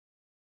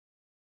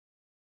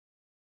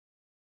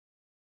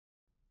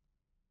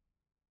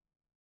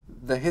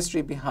The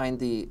history behind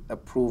the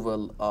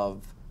approval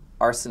of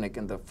arsenic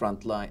in the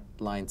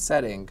front-line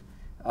setting,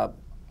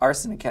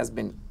 arsenic has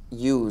been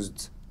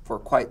used for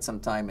quite some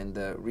time in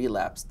the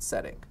relapsed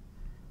setting.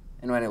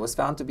 And when it was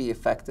found to be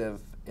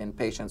effective in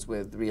patients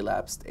with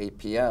relapsed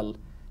APL,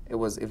 it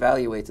was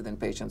evaluated in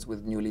patients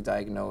with newly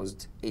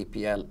diagnosed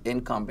APL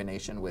in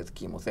combination with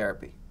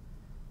chemotherapy.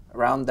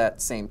 Around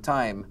that same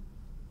time,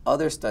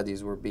 other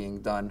studies were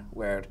being done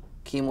where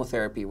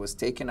chemotherapy was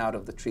taken out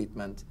of the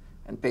treatment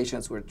and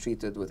patients were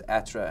treated with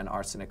ATRA and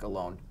arsenic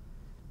alone.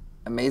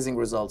 Amazing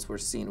results were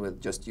seen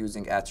with just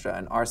using ATRA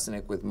and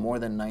arsenic with more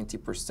than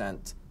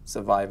 90%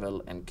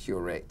 survival and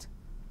cure rate.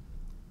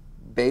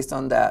 Based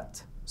on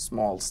that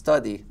small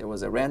study, there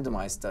was a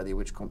randomized study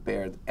which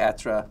compared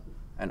ATRA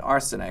and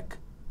arsenic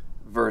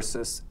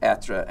versus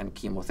ATRA and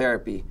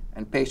chemotherapy,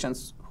 and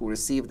patients who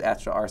received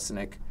ATRA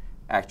arsenic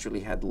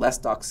actually had less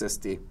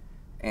toxicity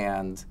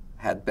and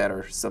had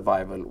better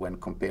survival when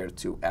compared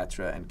to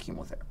ATRA and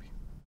chemotherapy.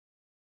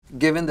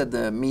 Given that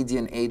the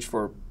median age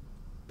for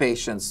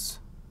patients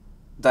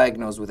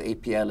diagnosed with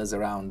APL is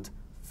around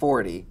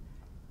 40,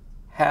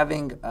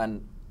 having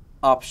an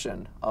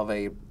option of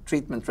a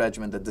treatment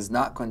regimen that does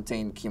not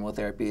contain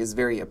chemotherapy is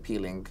very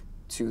appealing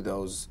to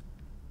those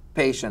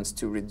patients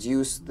to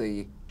reduce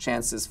the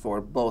chances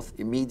for both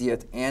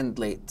immediate and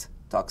late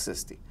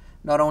toxicity.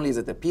 Not only is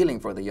it appealing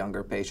for the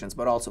younger patients,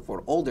 but also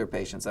for older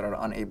patients that are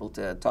unable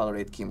to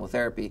tolerate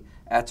chemotherapy.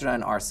 ATRA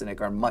and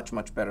arsenic are much,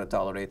 much better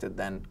tolerated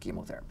than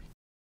chemotherapy.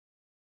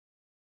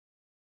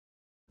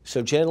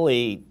 So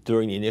generally,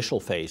 during the initial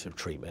phase of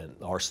treatment,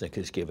 arsenic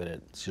is given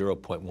at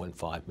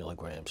 0.15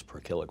 milligrams per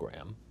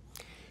kilogram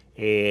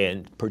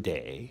and per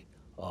day.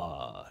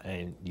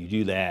 And you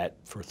do that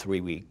for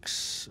 3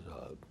 weeks,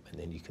 and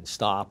then you can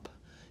stop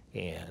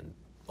and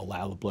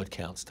allow the blood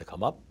counts to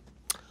come up.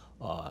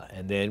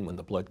 And then when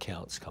the blood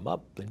counts come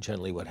up, then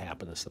generally what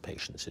happens is the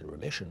patient's in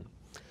remission,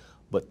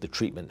 but the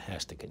treatment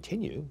has to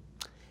continue.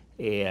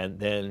 And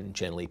then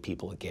generally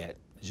people get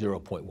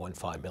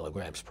 0.15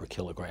 milligrams per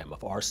kilogram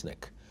of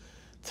arsenic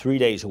 3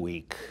 days a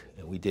week,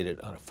 and we did it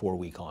on a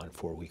 4-week on,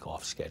 4-week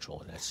off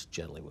schedule, and that's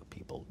generally what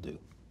people do.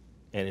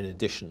 And in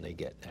addition, they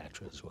get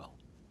ATRA as well.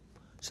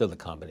 So the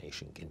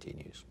combination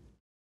continues.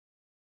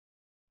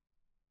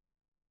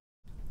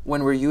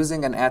 When we're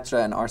using an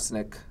ATRA and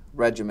arsenic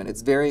regimen,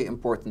 it's very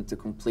important to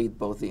complete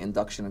both the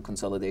induction and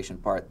consolidation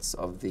parts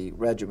of the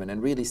regimen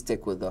and really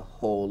stick with the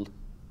whole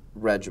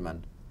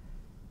regimen.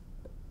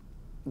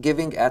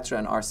 Giving ATRA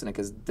and arsenic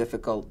is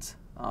difficult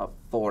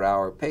for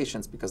our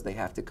patients because they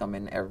have to come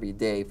in every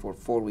day for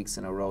 4 weeks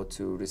in a row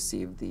to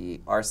receive the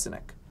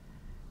arsenic.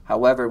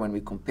 However, when we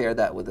compare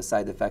that with the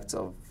side effects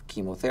of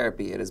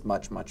chemotherapy, it is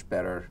much, much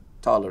better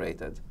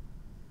tolerated.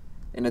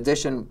 In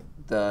addition,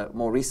 the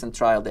more recent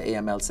trial, the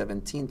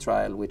AML-17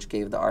 trial, which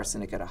gave the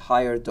arsenic at a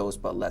higher dose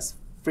but less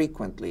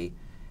frequently,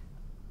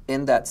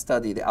 in that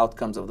study, the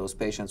outcomes of those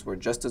patients were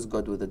just as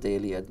good with the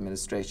daily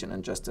administration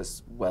and just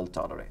as well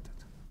tolerated.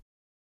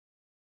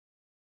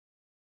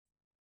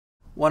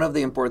 One of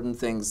the important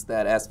things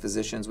that as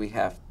physicians we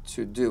have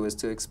to do is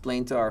to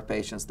explain to our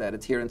patients that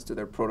adherence to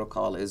their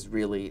protocol is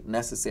really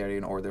necessary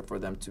in order for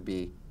them to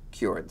be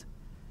cured.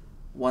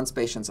 Once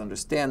patients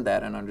understand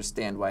that and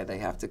understand why they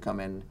have to come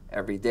in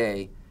every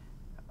day,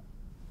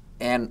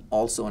 and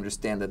also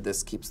understand that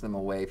this keeps them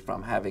away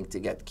from having to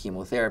get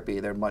chemotherapy,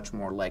 they're much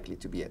more likely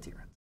to be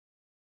adherent.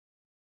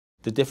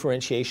 The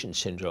differentiation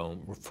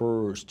syndrome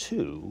refers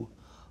to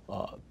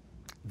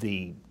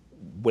the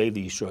way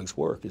these drugs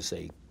work is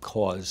they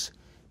cause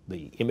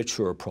the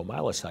immature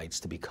promyelocytes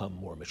to become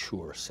more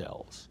mature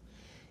cells.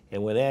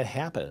 And when that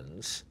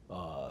happens,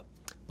 the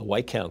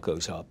white count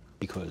goes up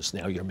because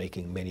now you're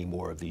making many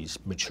more of these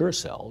mature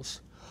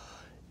cells.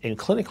 And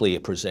clinically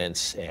it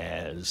presents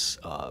as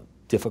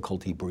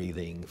difficulty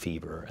breathing,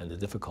 fever, and the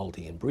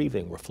difficulty in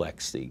breathing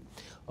reflects the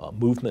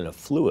movement of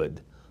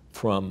fluid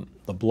from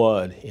the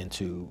blood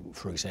into,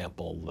 for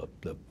example,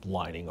 the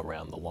lining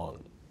around the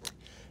lung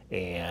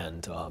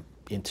and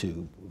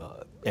into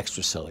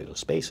extracellular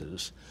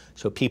spaces.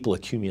 So people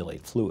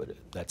accumulate fluid.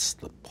 That's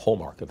the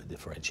hallmark of a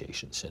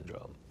differentiation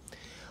syndrome.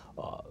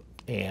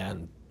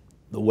 And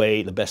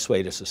the best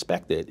way to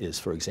suspect it is,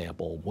 for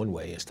example, one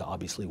way is to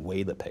obviously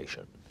weigh the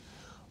patient.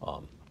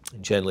 And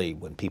generally,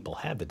 when people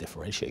have the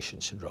differentiation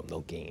syndrome,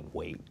 they'll gain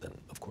weight, and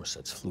of course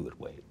that's fluid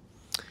weight.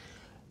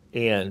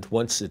 And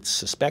once it's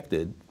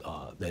suspected,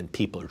 then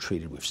people are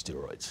treated with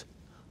steroids,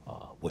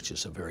 which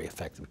is a very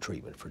effective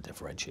treatment for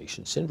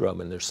differentiation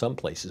syndrome. And there's some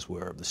places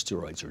where the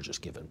steroids are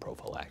just given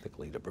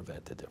prophylactically to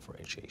prevent the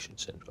differentiation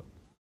syndrome.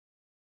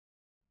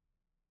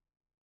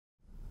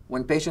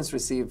 When patients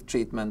receive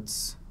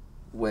treatments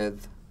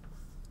with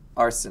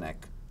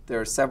arsenic, there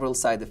are several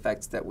side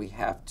effects that we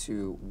have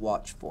to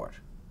watch for.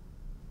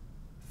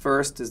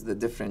 First is the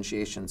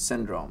differentiation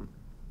syndrome.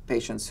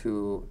 Patients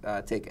who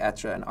take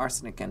ATRA and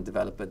arsenic can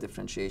develop a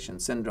differentiation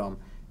syndrome,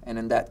 and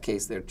in that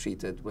case, they're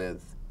treated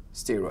with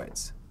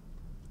steroids.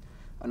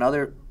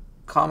 Another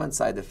common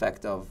side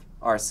effect of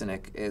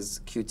arsenic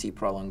is QT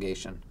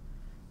prolongation.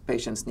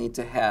 Patients need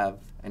to have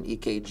an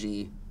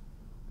EKG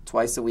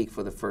twice a week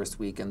for the first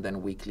week and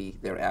then weekly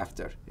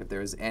thereafter. If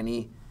there is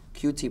any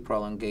QT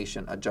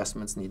prolongation,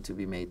 adjustments need to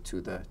be made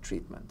to the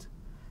treatment.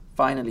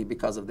 Finally,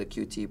 because of the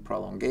QT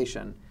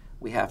prolongation,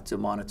 we have to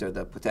monitor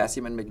the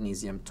potassium and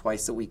magnesium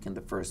twice a week in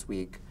the first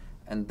week,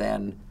 and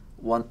then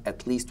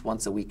at least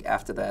once a week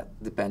after that,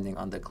 depending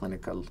on the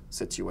clinical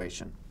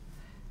situation.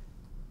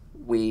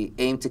 We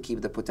aim to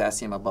keep the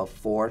potassium above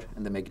 4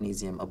 and the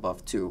magnesium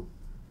above 2.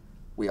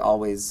 We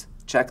always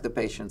check the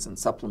patients and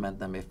supplement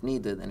them if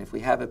needed, and if we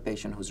have a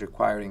patient who's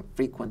requiring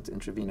frequent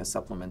intravenous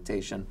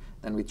supplementation,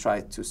 then we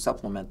try to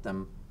supplement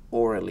them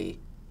orally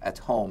at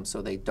home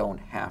so they don't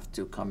have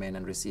to come in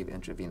and receive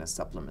intravenous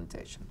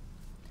supplementation.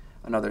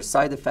 Another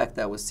side effect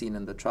that was seen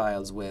in the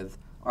trials with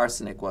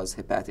arsenic was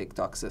hepatic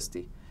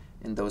toxicity.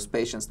 In those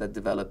patients that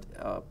developed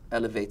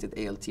elevated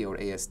ALT or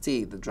AST,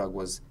 the drug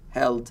was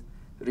held,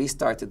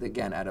 restarted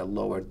again at a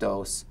lower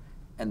dose,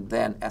 and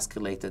then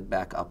escalated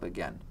back up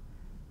again.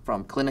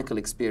 From clinical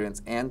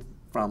experience and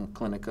from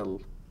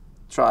clinical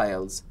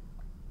trials,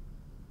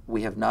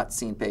 we have not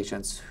seen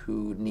patients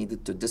who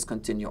needed to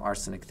discontinue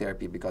arsenic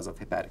therapy because of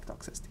hepatic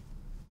toxicity.